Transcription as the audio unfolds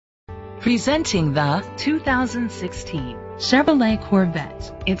Presenting the 2016 Chevrolet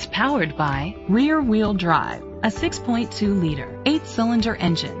Corvette. It's powered by rear-wheel drive, a 6.2-liter, 8-cylinder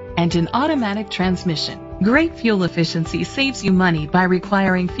engine, and an automatic transmission. Great fuel efficiency saves you money by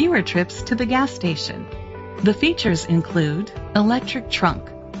requiring fewer trips to the gas station. The features include electric trunk,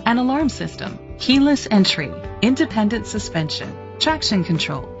 an alarm system, keyless entry, independent suspension, traction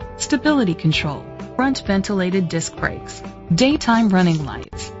control, stability control, front ventilated disc brakes, daytime running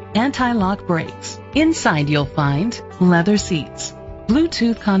lights, anti-lock brakes. Inside you'll find leather seats,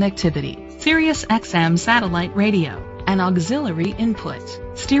 Bluetooth connectivity, Sirius XM satellite radio, an auxiliary input,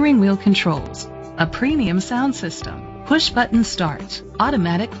 steering wheel controls, a premium sound system, push-button start,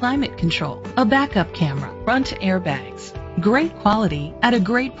 automatic climate control, a backup camera, front airbags. Great quality at a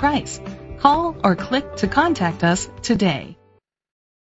great price. Call or click to contact us today.